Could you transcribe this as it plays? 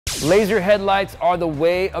Laser headlights are the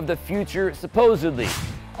way of the future, supposedly.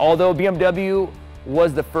 Although BMW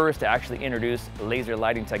was the first to actually introduce laser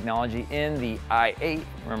lighting technology in the i8,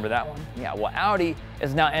 remember that one? Yeah, well, Audi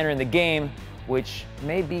is now entering the game, which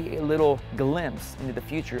may be a little glimpse into the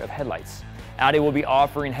future of headlights. Audi will be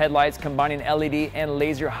offering headlights combining LED and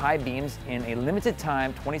laser high beams in a limited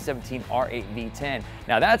time 2017 R8 V10.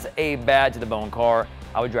 Now that's a bad to the bone car.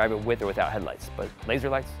 I would drive it with or without headlights, but laser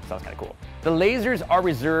lights sounds kind of cool. The lasers are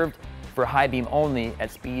reserved for high beam only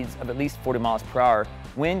at speeds of at least 40 miles per hour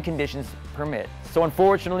when conditions permit. So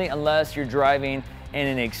unfortunately, unless you're driving in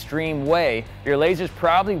an extreme way, your lasers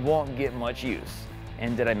probably won't get much use.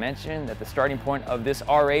 And did I mention that the starting point of this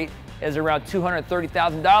R8 is around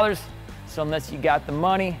 $230,000? So unless you got the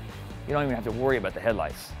money, you don't even have to worry about the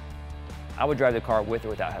headlights. I would drive the car with or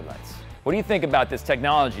without headlights. What do you think about this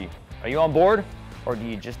technology? Are you on board, or do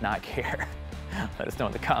you just not care? Let us know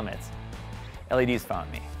in the comments. LEDs found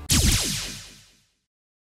me.